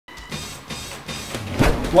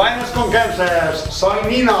Buenas conquenses, soy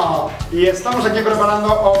Nino y estamos aquí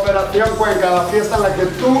preparando Operación Cuenca, la fiesta en la que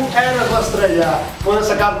tú eres la estrella. Puedes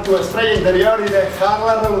sacar tu estrella interior y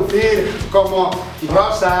dejarla relucir como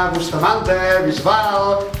Rosa, Bustamante,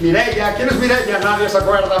 Bisbal, Mireia. ¿Quién es Mireia? Nadie se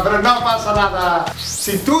acuerda, pero no pasa nada.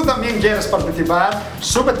 Si tú también quieres participar,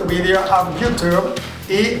 sube tu vídeo a YouTube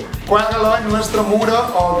y cuélgalo en nuestro muro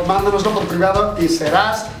o mándanoslo por privado y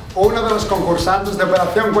serás uno de los concursantes de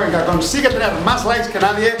Operación Cuenca. Consigue tener más likes que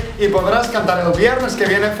nadie y podrás cantar el viernes que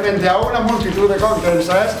viene frente a una multitud de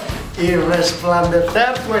concursantes y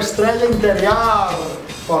resplandecer tu estrella interior,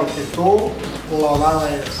 porque tú lo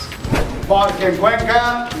vales. Porque en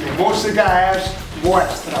Cuenca mi música es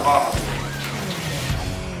vuestra voz.